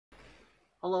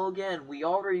Hello again. We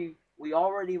already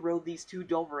rode these two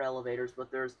Dover elevators,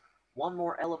 but there's one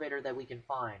more elevator that we can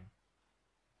find.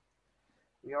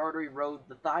 We already rode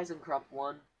the Theisenkrupp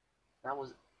one. That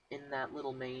was in that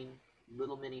little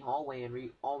mini hallway, and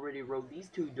we already rode these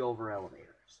two Dover elevators.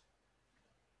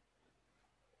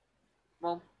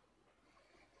 Well,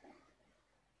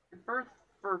 for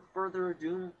further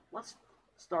ado, let's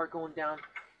start going down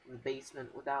to the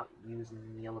basement without using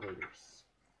the elevators.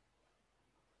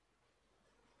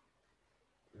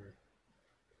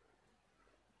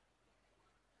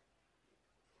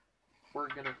 We're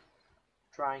gonna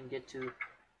try and get to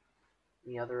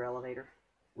the other elevator.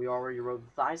 We already rode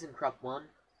the Theisenkrupp one.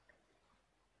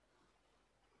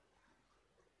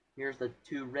 Here's the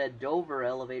two red Dover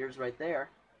elevators right there.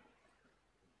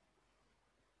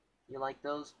 You like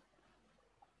those?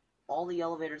 All the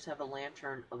elevators have a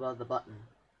lantern above the button.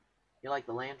 You like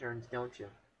the lanterns, don't you?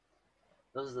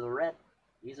 These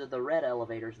are the red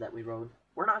elevators that we rode.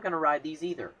 We're not gonna ride these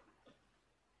either.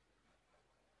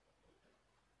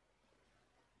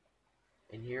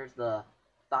 And here's the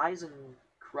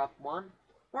Theisenkrupp one.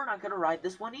 We're not gonna ride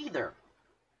this one either.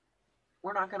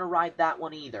 We're not gonna ride that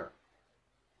one either.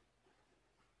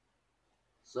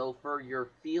 So for your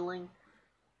feeling,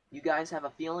 you guys have a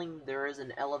feeling there is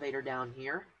an elevator down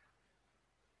here?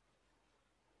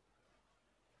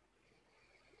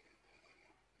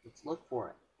 Let's look for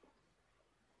it.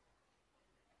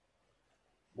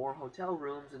 More hotel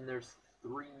rooms, and there's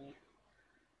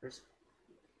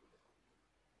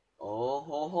oh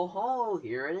ho ho ho,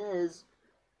 here it is.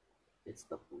 It's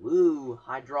the blue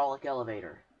hydraulic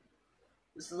elevator.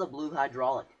 This is a blue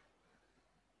hydraulic.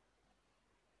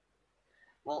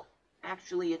 Well,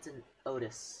 actually it's an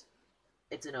Otis.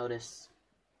 It's an Otis.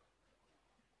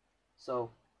 So,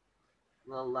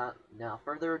 well, now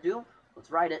further ado,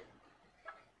 let's ride it.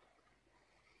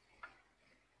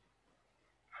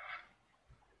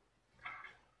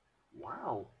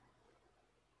 Wow.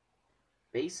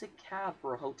 Basic cab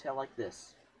for a hotel like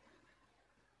this.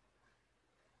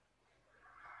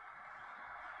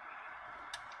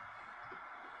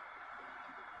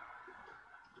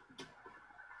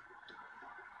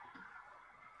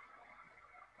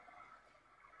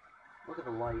 Look at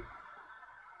the light.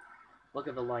 Look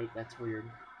at the light, that's weird.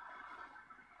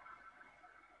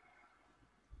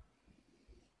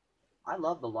 I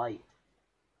love the light.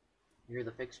 You hear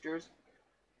the fixtures?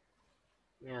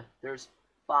 Yeah, there's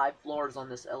 5 floors on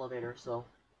this elevator, so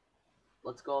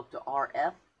let's go up to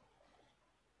RF. It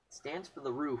stands for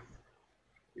the roof.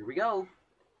 Here we go.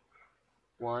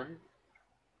 1,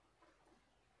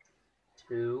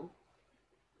 2,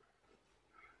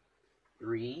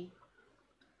 3,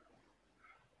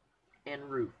 and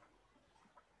roof.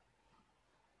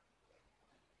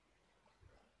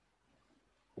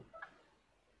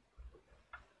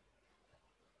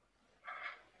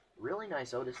 Really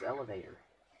nice Otis elevator.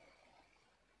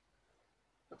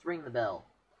 Let's ring the bell.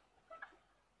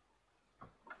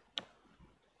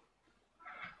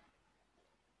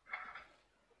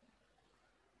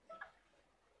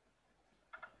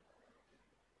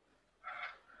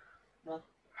 Well,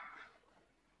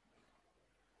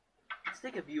 let's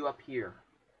take a view up here.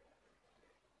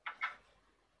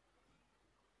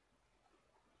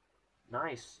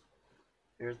 Nice.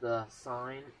 There's the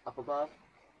sign up above.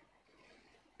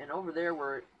 And over there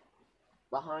we're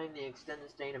behind the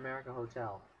Extended Stay in America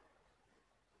Hotel.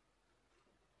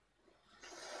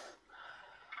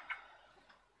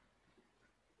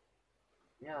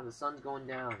 Yeah, the sun's going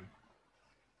down.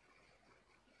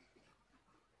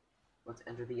 Let's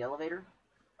enter the elevator.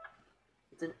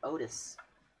 It's an Otis.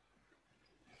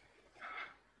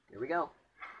 Here we go.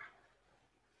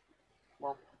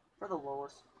 Well, for the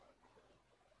lowest,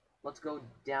 let's go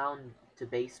down to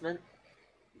basement.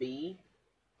 B.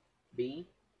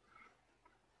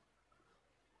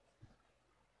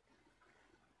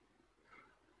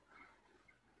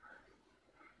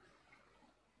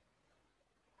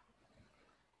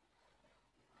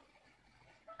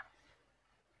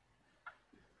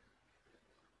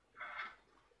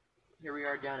 Here we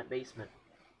are down at basement.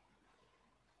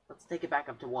 Let's take it back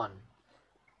up to 1.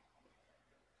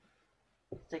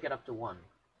 Let's take it up to 1.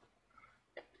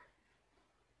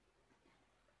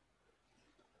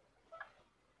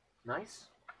 Nice.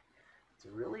 It's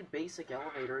a really basic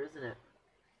elevator, isn't it?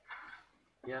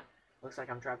 Yeah, looks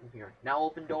like I'm trapped in here. Now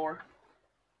open door.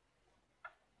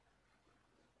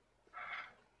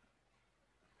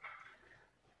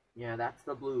 Yeah, that's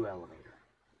the blue elevator.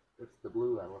 That's the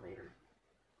blue elevator.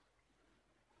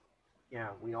 Yeah,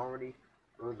 we already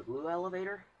rode the blue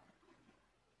elevator.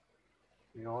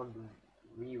 We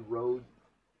rode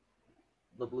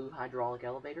the blue hydraulic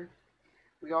elevator.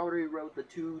 We already rode the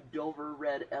 2 Dover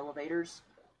Red elevators.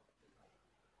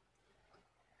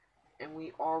 And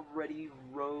we already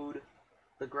rode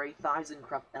the Gray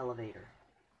ThyssenKrupp elevator.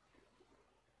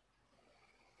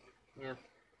 Yeah.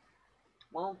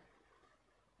 Well,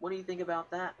 what do you think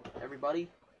about that, everybody?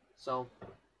 So,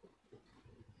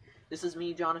 this is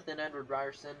me, Jonathan Edward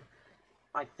Ryerson.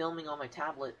 I'm filming on my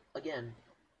tablet again.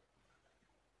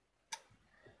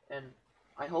 And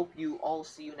I hope you all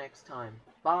see you next time.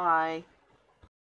 Bye!